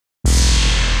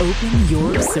Open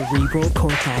your cerebral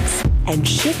cortex and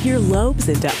shift your lobes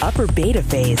into upper beta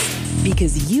phase,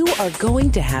 because you are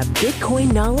going to have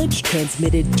Bitcoin knowledge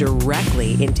transmitted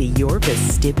directly into your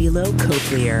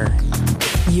vestibulocochlear.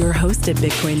 Your host of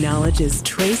Bitcoin Knowledge is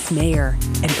Trace Mayer,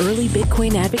 an early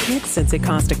Bitcoin advocate since it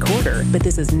cost $0.25, but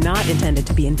this is not intended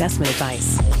to be investment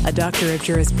advice. A doctor of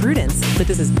jurisprudence, but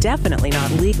this is definitely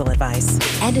not legal advice.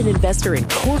 And an investor in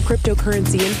core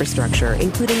cryptocurrency infrastructure,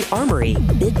 including Armory,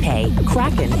 BitPay,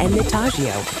 Kraken, and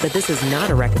Mitagio, but this is not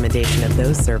a recommendation of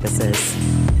those services.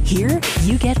 Here,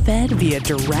 you get fed via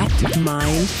direct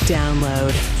mind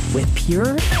download with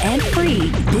pure and free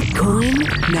Bitcoin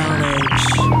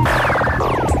knowledge.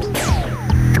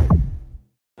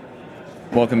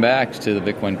 Welcome back to the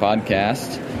Bitcoin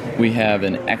Podcast. We have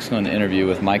an excellent interview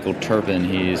with Michael Terpin.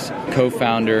 He's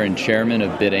co-founder and chairman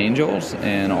of Bitangels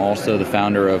and also the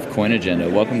founder of Coin Agenda.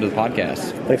 Welcome to the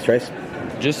podcast. Thanks, Trace.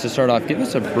 Just to start off, give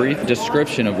us a brief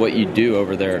description of what you do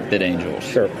over there at Bitangels.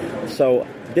 Sure. So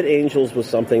Bitangels was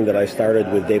something that I started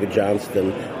with David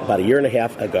Johnston about a year and a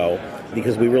half ago,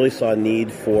 because we really saw a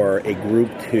need for a group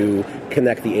to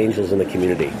connect the angels in the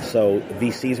community. So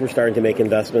VCs were starting to make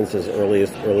investments as early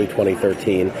as early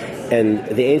 2013, and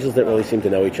the angels didn't really seem to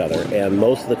know each other. And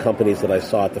most of the companies that I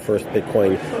saw at the first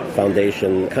Bitcoin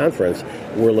Foundation conference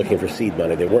were looking for seed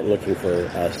money. They weren't looking for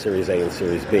Series A and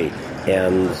Series B.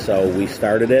 And so we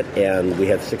started it, and we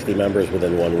had 60 members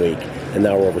within 1 week, and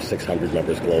now we're over 600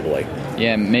 members globally.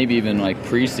 Yeah, maybe even like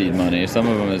pre-seed money. Some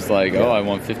of them is like, oh, I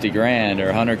want 50 grand or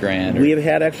 100 grand. We have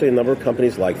had actually a number of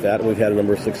companies like that, and we've had a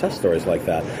number of success stories like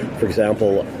that. For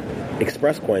example,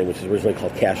 ExpressCoin, which is originally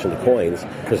called Cash into Coins,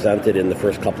 presented in the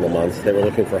first couple of months. They were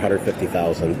looking for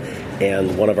 $150,000,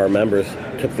 and one of our members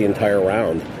took the entire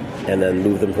round and then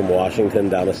moved them from Washington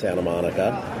down to Santa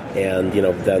Monica, and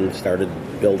then started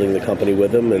building the company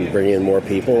with them and bringing in more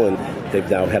people, and they've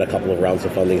now had a couple of rounds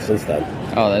of funding since then.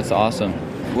 Oh, that's awesome.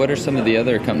 What are some of the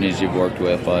other companies you've worked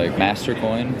with, like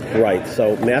Mastercoin? Right.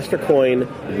 So Mastercoin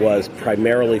was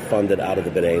primarily funded out of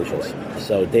the Bitangels.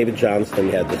 So David Johnston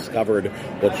had discovered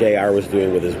what JR was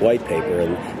doing with his white paper,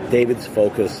 and David's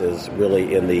focus is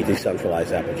really in the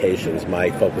decentralized applications.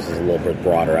 My focus is a little bit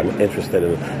broader. I'm interested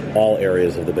in all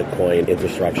areas of the Bitcoin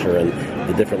infrastructure and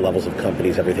the different levels of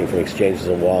companies, everything from exchanges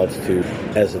and wallets to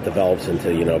as it develops into,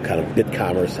 kind of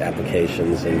BitCommerce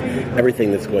applications and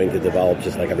everything that's going to develop,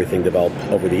 just like everything developed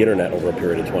over the internet over a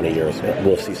period of 20 years.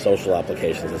 We'll see social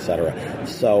applications, etc.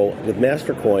 So with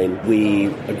Mastercoin, we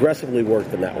aggressively worked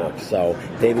the network. So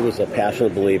David was a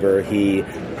passionate believer. He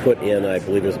put in, I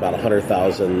believe it was about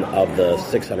 100,000 of the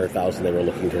 600,000 they were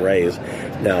looking to raise.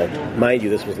 Now, mind you,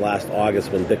 this was last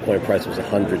August when Bitcoin price was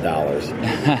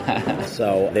 $100.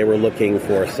 So they were looking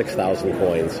for 6,000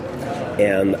 coins.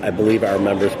 And I believe our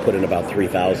members put in about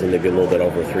 3,000, maybe a little bit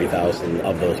over 3,000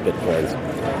 of those Bitcoins.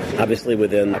 Obviously,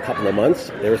 within a couple of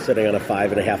months, they were sitting on a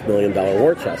 $5.5 million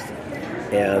war chest,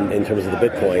 and in terms of the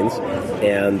Bitcoins.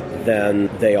 And then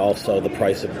they also, the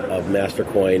price of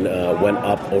Mastercoin went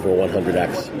up over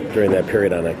 100x during that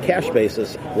period on a cash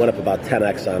basis, went up about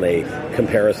 10x on a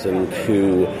comparison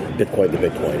to Bitcoin to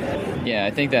Bitcoin. Yeah,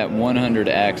 I think that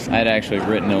 100x, I'd actually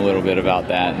written a little bit about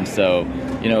that. And so,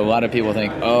 a lot of people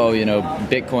think,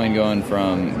 Bitcoin going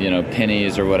from,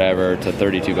 pennies or whatever to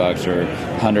 $32 or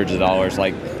hundreds of dollars,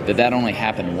 like that only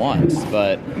happened once.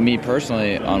 But me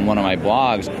personally, on one of my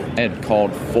blogs, I had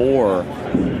called 4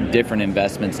 different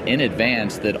investments in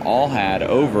advance that all had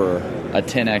over a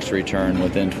 10x return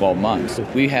within 12 months.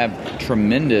 We have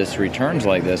tremendous returns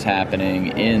like this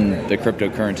happening in the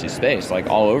cryptocurrency space, like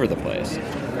all over the place.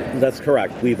 That's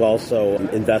correct. We've also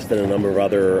invested in a number of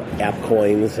other app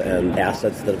coins and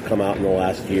assets that have come out in the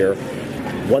last year.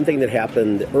 One thing that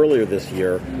happened earlier this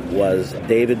year was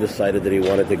David decided that he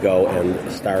wanted to go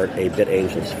and start a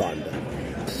Bitangels fund.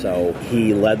 So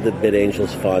he led the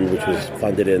Bitangels fund, which was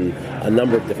funded in a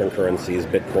number of different currencies,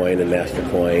 Bitcoin and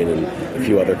Mastercoin and a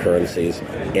few other currencies,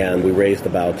 and we raised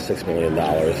about $6 million.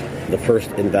 The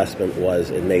first investment was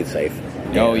in MadeSafe.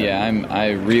 Oh yeah,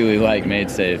 I really like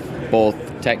MadeSafe, both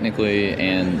technically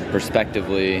and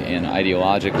perspectively and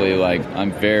ideologically. Like,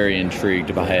 I'm very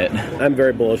intrigued by it. I'm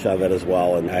very bullish on that as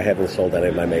well, and I haven't sold any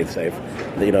of my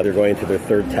MadeSafe. They're going to their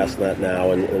third testnet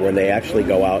now, and when they actually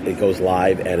go out, it goes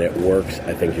live and it works.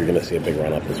 I think you're going to see a big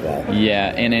run-up as well.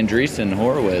 Yeah, and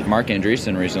Mark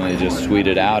Andreessen recently just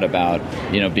tweeted out about,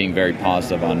 being very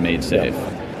positive on MadeSafe.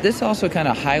 Yeah. This also kind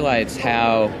of highlights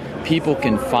how people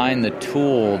can find the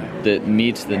tool that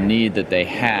meets the need that they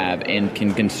have and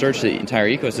can search the entire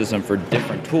ecosystem for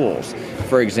different tools.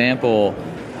 For example,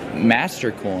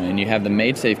 Mastercoin, you have the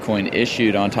MadeSafe coin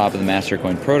issued on top of the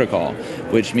Mastercoin protocol,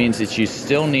 which means that you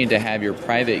still need to have your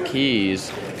private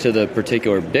keys to the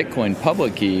particular Bitcoin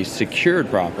public key secured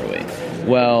properly.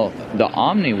 Well, the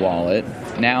Omni wallet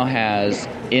now has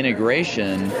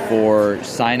integration for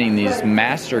signing these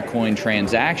Mastercoin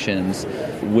transactions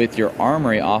with your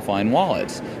Armory offline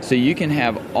wallets. So you can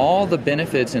have all the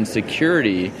benefits and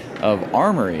security of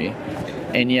Armory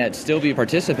and yet still be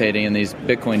participating in these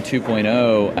Bitcoin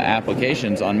 2.0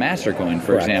 applications on Mastercoin,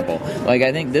 for example. Like,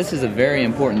 I think this is a very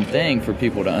important thing for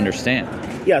people to understand.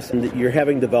 Yes, and you're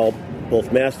having developed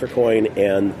both Mastercoin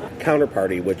and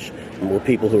Counterparty, which were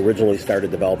people who originally started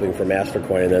developing for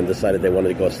Mastercoin and then decided they wanted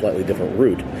to go a slightly different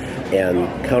route. And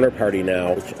Counterparty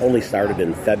now, which only started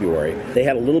in February, they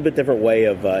had a little bit different way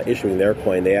of issuing their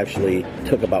coin. They actually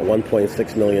took about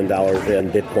 $1.6 million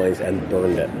in Bitcoins and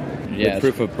burned it. Yeah,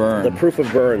 proof of burn. The proof of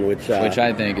burn, which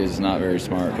I think is not very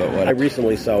smart, but what I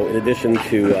recently, so in addition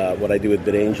to what I do with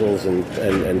Bitangels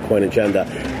and Coin Agenda,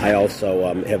 I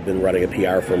also have been running a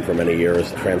PR firm for many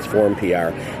years, Transform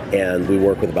PR, and we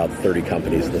work with about 30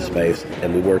 companies in the space.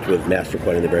 And we worked with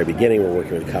Mastercoin in the very beginning. We're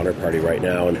working with Counterparty right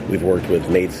now, and we've worked with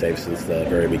MadeSafe since the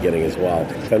very beginning as well.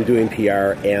 If I'm doing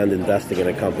PR and investing in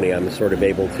a company, I'm sort of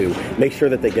able to make sure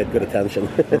that they get good attention.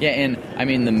 Yeah, and I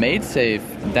mean, the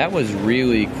MadeSafe, that was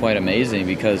really quite amazing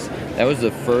because that was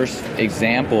the first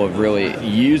example of really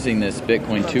using this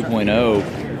Bitcoin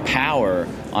 2.0 power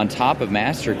on top of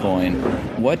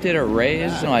Mastercoin. What did it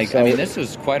raise? This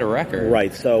was quite a record.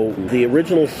 Right. So the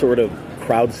original sort of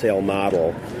crowd sale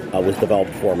model was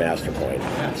developed for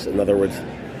Mastercoin. So in other words,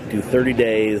 do 30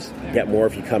 days, get more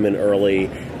if you come in early,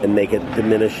 and make it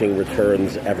diminishing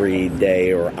returns every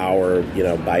day or hour,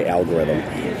 by algorithm.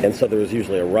 And so there was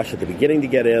usually a rush at the beginning to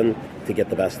get in, to get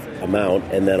the best amount,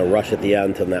 and then a rush at the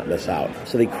end to not miss out.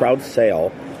 So the crowd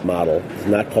sale model is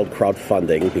not called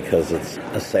crowdfunding because it's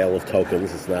a sale of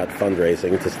tokens. It's not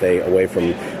fundraising, to stay away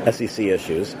from SEC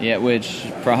issues. Yeah,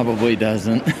 which probably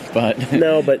doesn't, but...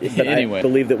 No, but anyway. I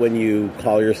believe that when you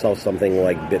call yourself something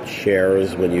like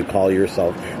BitShares, when you call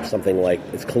yourself something like,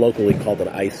 it's colloquially called an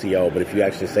ICO, but if you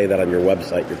actually say that on your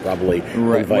website, you're probably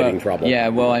inviting trouble. Yeah,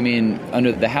 well, I mean,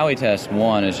 under the Howey test,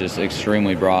 one, is just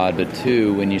extremely broad, but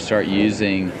two, when you start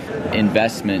using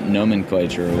investment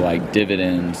nomenclature like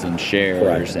dividends and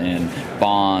shares and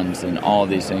bonds and all of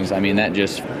these things, I mean, that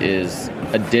just is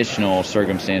additional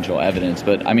circumstantial evidence.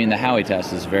 But, I mean, the Howey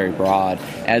test is very broad,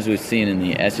 as we've seen in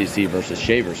the SEC versus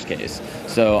Shavers case.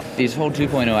 So these whole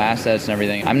 2.0 assets and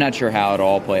everything, I'm not sure how it'll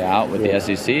all play out with the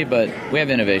SEC, but we have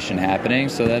innovation happening,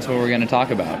 so that's what we're going to talk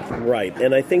about. Right,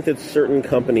 and I think that certain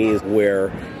companies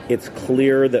where it's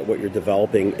clear that what you're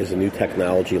developing is a new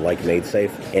technology like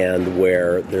MadeSafe, and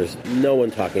where there's no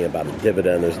one talking about a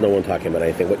dividend, there's no one talking about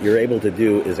anything. What you're able to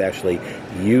do is actually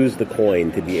use the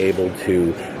coin to be able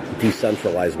to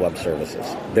decentralized web services.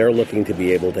 They're looking to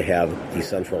be able to have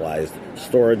decentralized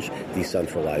storage,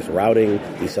 decentralized routing,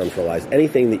 decentralized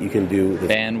anything that you can do. With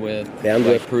bandwidth,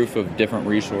 like proof of different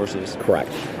resources.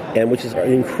 Correct. And which is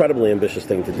an incredibly ambitious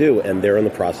thing to do, and they're in the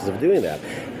process of doing that.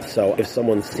 So if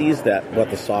someone sees that, what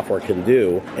the software can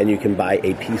do, and you can buy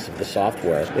a piece of the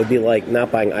software, it'd be like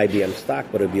not buying IBM stock,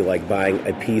 but it'd be like buying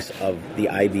a piece of the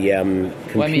IBM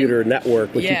computer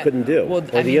network, which you couldn't do, or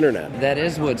the internet. That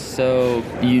is what's so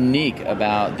unique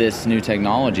about this new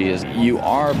technology is you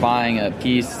are buying a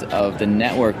piece of the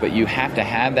network, but you have to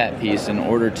have that piece in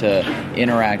order to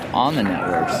interact on the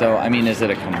network. So, I mean, is it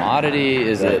a commodity?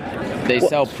 Is it... They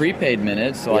sell prepaid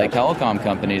minutes like telecom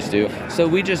companies do. So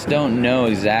we just don't know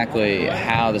exactly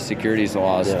how the securities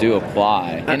laws do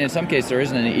apply. And in some cases, there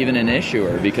isn't even an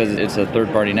issuer because it's a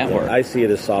third-party network. I see it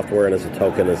as software and as a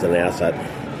token, as an asset.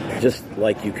 Just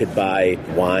like you could buy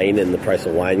wine and the price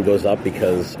of wine goes up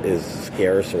because it's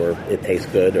scarce or it tastes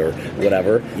good or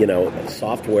whatever.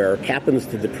 Software happens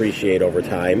to depreciate over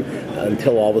time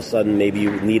until all of a sudden maybe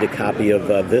you need a copy of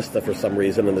Vista for some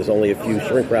reason and there's only a few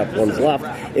shrink-wrapped ones left.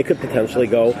 It could potentially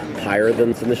go higher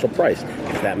than its initial price.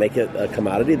 Does that make it a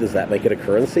commodity? Does that make it a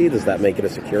currency? Does that make it a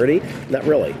security? Not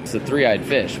really. It's a three-eyed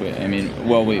fish.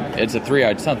 It's a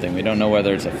three-eyed something. We don't know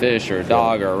whether it's a fish or a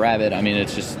dog or a rabbit. I mean,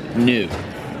 it's just new.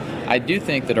 I do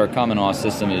think that our common law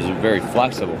system is very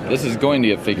flexible. This is going to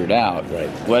get figured out.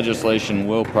 Right. Legislation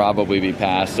will probably be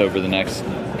passed over the next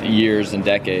years and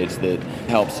decades that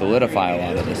help solidify a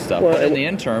lot of this stuff. But in the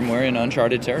interim, we're in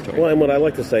uncharted territory. Well, and what I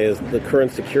like to say is the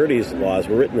current securities laws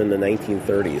were written in the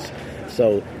 1930s.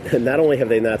 So not only have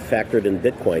they not factored in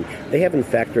Bitcoin, they haven't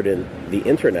factored in the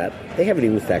internet, they haven't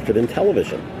even factored in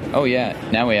television. Oh, yeah.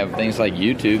 Now we have things like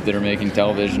YouTube that are making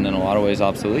television in a lot of ways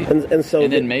obsolete. And then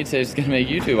MaidSafe is going to make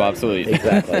YouTube obsolete.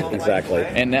 Exactly.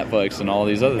 And Netflix and all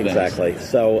these other things. Exactly.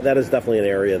 So that is definitely an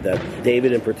area that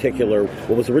David in particular,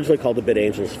 what was originally called the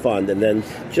Bitangels Fund, and then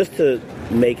just to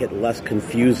make it less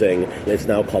confusing, it's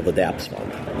now called the DApps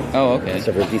Fund. Oh, okay.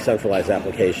 So for decentralized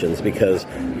applications, because,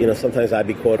 sometimes I'd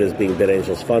be quoted as being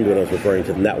Bitangels Fund when I was referring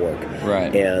to the network.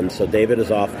 Right. And so David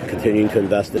is off continuing to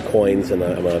invest in coins, and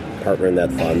I'm a partner in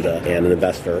that fund and an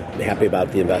investor. Happy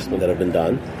about the investment that have been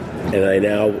done. And I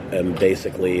now am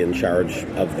basically in charge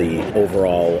of the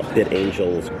overall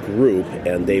Bitangels group,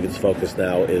 and David's focus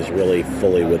now is really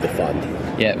fully with the fund.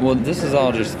 Yeah, well, this is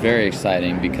all just very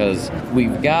exciting because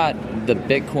we've got the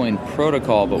Bitcoin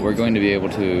protocol, but we're going to be able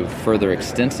to further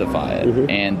extensify it. Mm-hmm.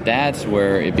 And that's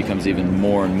where it becomes even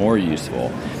more and more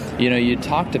useful. You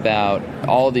talked about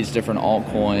all these different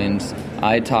altcoins.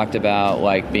 I talked about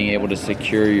like being able to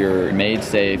secure your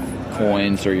MaidSafe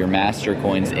coins or your master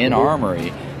coins in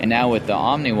Armory. And now with the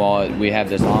Omni Wallet, we have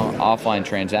this offline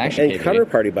transaction capability. And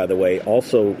Counterparty, by the way,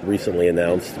 also recently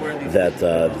announced that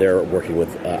they're working with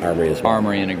Armory as well.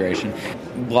 Armory integration.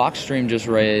 Blockstream just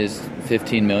raised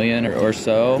 $15 million or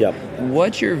so. Yep.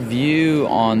 What's your view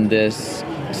on this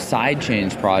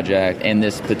sidechains project and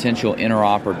this potential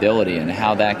interoperability and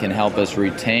how that can help us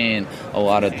retain a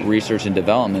lot of research and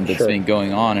development that's been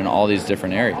going on in all these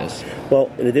different areas? Well,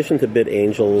 in addition to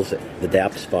Bitangels, the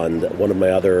DApps Fund, one of my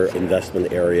other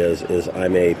investment areas is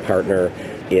I'm a partner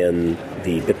in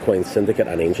the Bitcoin Syndicate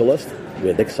on AngelList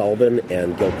with Nick Sullivan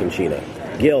and Gil Conchina.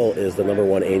 Gil is the number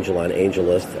one angel on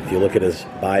AngelList. If you look at his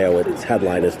bio, its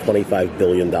headline is $25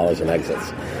 billion in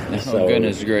exits. Oh,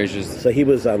 goodness gracious. So he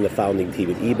was on the founding team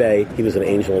at eBay. He was an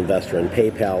angel investor in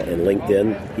PayPal and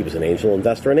LinkedIn. He was an angel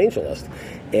investor in AngelList.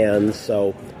 And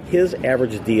so his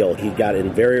average deal, he got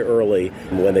in very early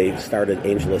when they started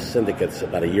AngelList syndicates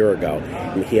about a year ago.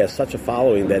 And he has such a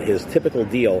following that his typical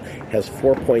deal has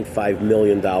 $4.5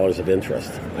 million of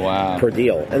interest per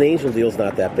deal. And the angel deal's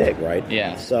not that big, right?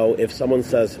 Yeah. So if someone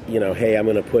says, hey, I'm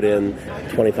going to put in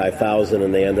 $25,000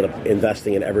 and they ended up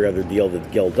investing in every other deal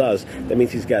that Gil does, that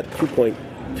means he's got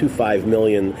 $2.25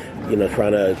 million,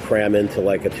 trying to cram into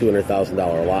like a $200,000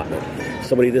 allotment.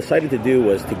 So what he decided to do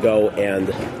was to go and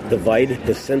divide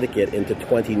his syndicate into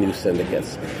 20 new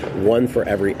syndicates, one for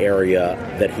every area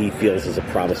that he feels is a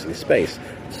promising space.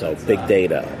 So big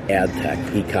data, ad tech,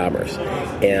 e-commerce,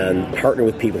 and partner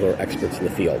with people who are experts in the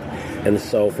field. And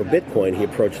so for Bitcoin, he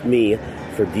approached me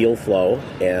for deal flow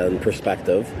and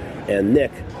perspective, and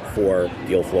Nick for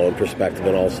deal flow and perspective,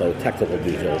 and also technical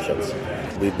due diligence.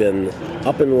 We've been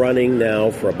up and running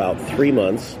now for about 3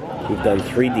 months. We've done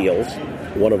 3 deals,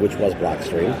 one of which was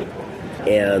Blockstream.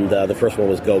 And the first one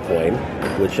was GoCoin,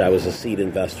 which I was a seed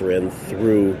investor in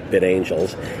through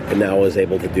Bitangels, and now was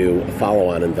able to do a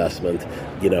follow-on investment,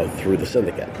 through the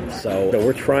syndicate. So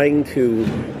we're trying to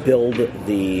build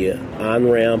the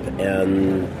on-ramp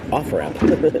and off-ramp.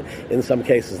 In some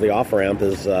cases, the off-ramp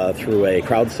is through a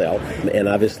crowd sale, and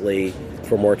obviously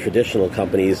for more traditional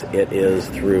companies, it is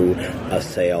through a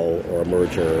sale or a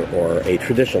merger or a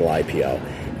traditional IPO.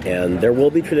 And there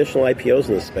will be traditional IPOs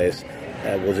in this space.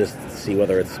 We'll just see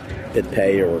whether it's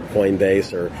BitPay or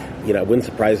Coinbase or, it wouldn't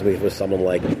surprise me if it was someone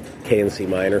like KNC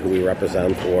Miner, who we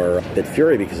represent, or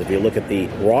Bitfury, because if you look at the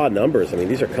raw numbers,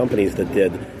 these are companies that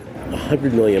did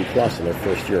 $100 million plus in their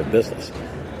first year of business.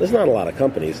 There's not a lot of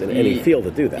companies in any field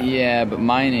that do that. Yeah, but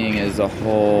mining is a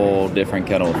whole different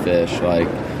kettle of fish,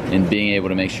 in being able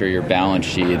to make sure your balance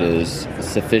sheet is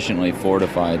sufficiently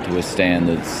fortified to withstand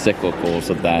the cyclicals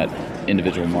of that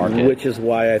individual market. Which is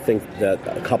why I think that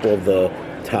a couple of the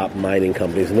top mining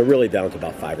companies, and they're really down to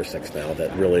about 5 or 6 now,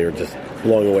 that really are just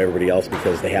blowing away everybody else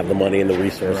because they have the money and the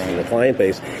resources and the client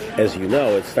base. As you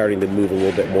know, it's starting to move a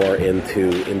little bit more into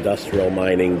industrial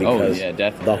mining because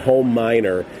the home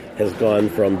miner has gone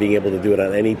from being able to do it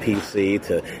on any PC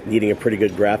to needing a pretty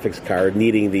good graphics card,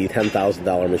 needing the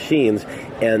 $10,000 machines,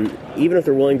 and even if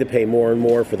they're willing to pay more and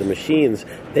more for the machines,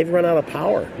 they've run out of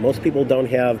power. Most people don't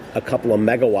have a couple of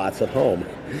megawatts at home.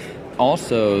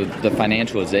 Also, the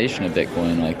financialization of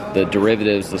Bitcoin, like the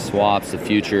derivatives, the swaps, the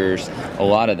futures, a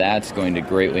lot of that's going to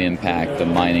greatly impact the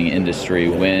mining industry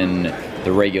when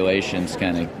the regulations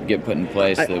kind of get put in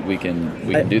place that we can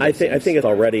do this. I think it's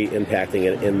already impacting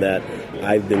it in that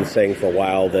I've been saying for a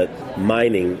while that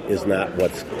mining is not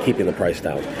what's keeping the price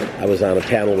down. I was on a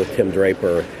panel with Tim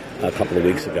Draper a couple of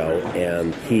weeks ago,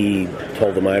 and he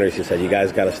told the miners, he said, you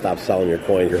guys got to stop selling your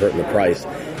coins, you're hurting the price.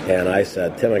 And I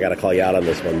said, Tim, I got to call you out on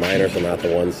this one. Miners are not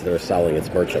the ones that are selling,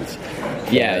 it's merchants.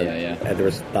 Yeah. And there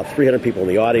was about 300 people in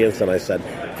the audience, and I said,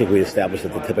 I think we established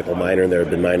that the typical miner there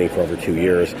had been mining for over 2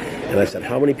 years. And I said,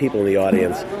 how many people in the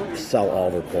audience sell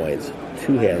all their coins?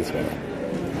 2 hands went up.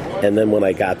 And then when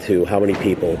I got to how many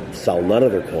people sell none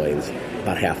of their coins,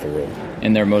 about half the room.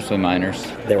 And they're mostly miners?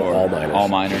 They were all miners. All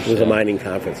miners. It was a mining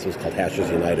conference. It was called Hashers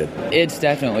United. It's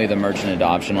definitely the merchant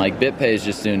adoption. Like, BitPay is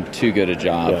just doing too good a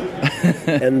job. Yeah.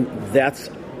 And that's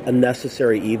a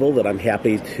necessary evil that I'm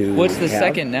happy to What's the have.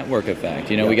 second network effect?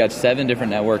 We got 7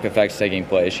 different network effects taking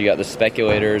place. You got the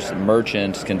speculators,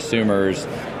 merchants, consumers,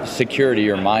 security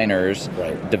or miners,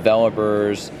 right,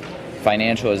 developers,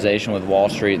 financialization with Wall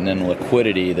Street, and then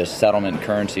liquidity, the settlement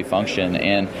currency function.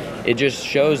 And it just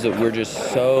shows that we're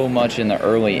just so much in the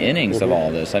early innings of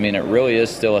all this. I mean, it really is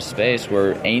still a space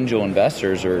where angel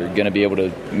investors are going to be able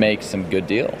to make some good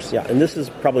deals. Yeah, and this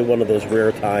is probably one of those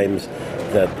rare times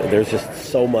that there's just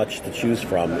so much to choose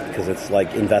from, because it's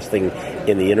like investing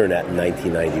in the internet in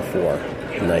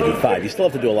 1994, 95. You still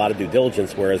have to do a lot of due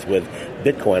diligence, whereas with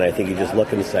Bitcoin, I think you just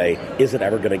look and say, is it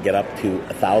ever going to get up to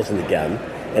 1,000 again?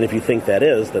 And if you think that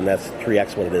is, then that's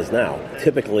 3x what it is now.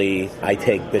 Typically, I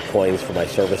take Bitcoins for my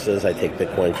services. I take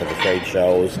Bitcoin for the trade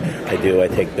shows. I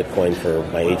take Bitcoin for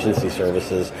my agency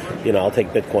services. I'll take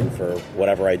Bitcoin for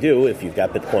whatever I do if you've got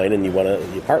Bitcoin and you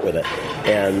part with it.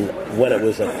 And when it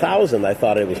was 1,000, I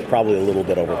thought it was probably a little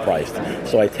bit overpriced.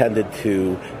 So I tended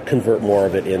to convert more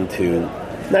of it into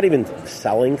not even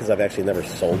selling, because I've actually never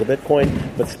sold a Bitcoin,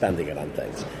 but spending it on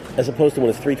things. As opposed to when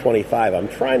it's $325, I'm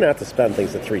trying not to spend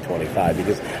things at $325,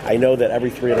 because I know that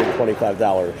every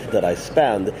 $325 that I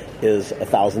spend is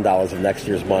 $1,000 of next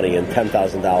year's money and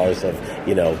 $10,000 of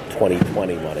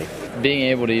 2020 money. Being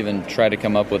able to even try to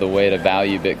come up with a way to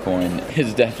value Bitcoin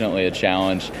is definitely a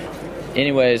challenge.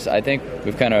 Anyways, I think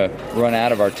we've kind of run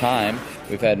out of our time.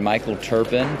 We've had Michael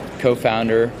Terpin,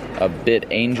 co-founder of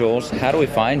Bitangels. How do we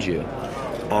find you?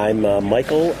 I'm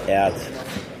Michael at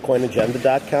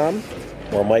coinagenda.com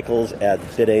or Michael's at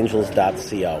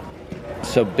bitangels.co.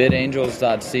 So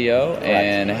bitangels.co,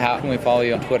 and how can we follow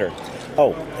you on Twitter?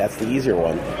 Oh, that's the easier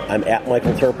one. I'm at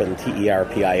Michael Terpin,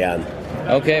 Terpin.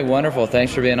 Okay, wonderful.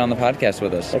 Thanks for being on the podcast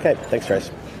with us. Okay, thanks, Trace.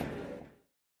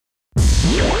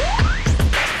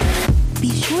 Be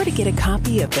sure to get a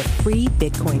copy of the free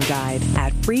Bitcoin Guide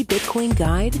at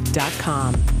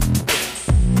freebitcoinguide.com.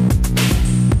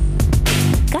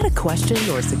 Got a question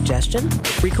or suggestion?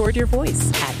 Record your voice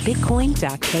at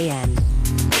bitcoin.kn.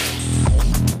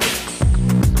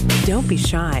 Don't be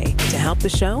shy. To help the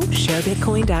show, share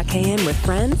bitcoin.kn with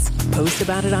friends, post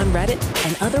about it on Reddit,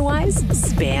 and otherwise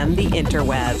spam the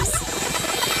interwebs.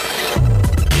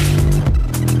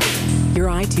 Your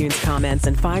iTunes comments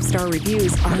and 5-star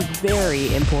reviews are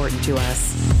very important to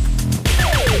us.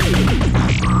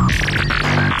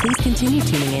 Please continue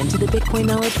tuning in to the Bitcoin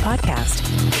Knowledge Podcast,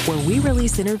 where we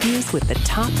release interviews with the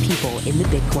top people in the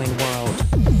Bitcoin world.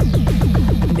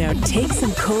 Now take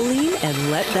some choline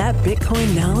and let that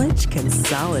Bitcoin knowledge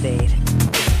consolidate.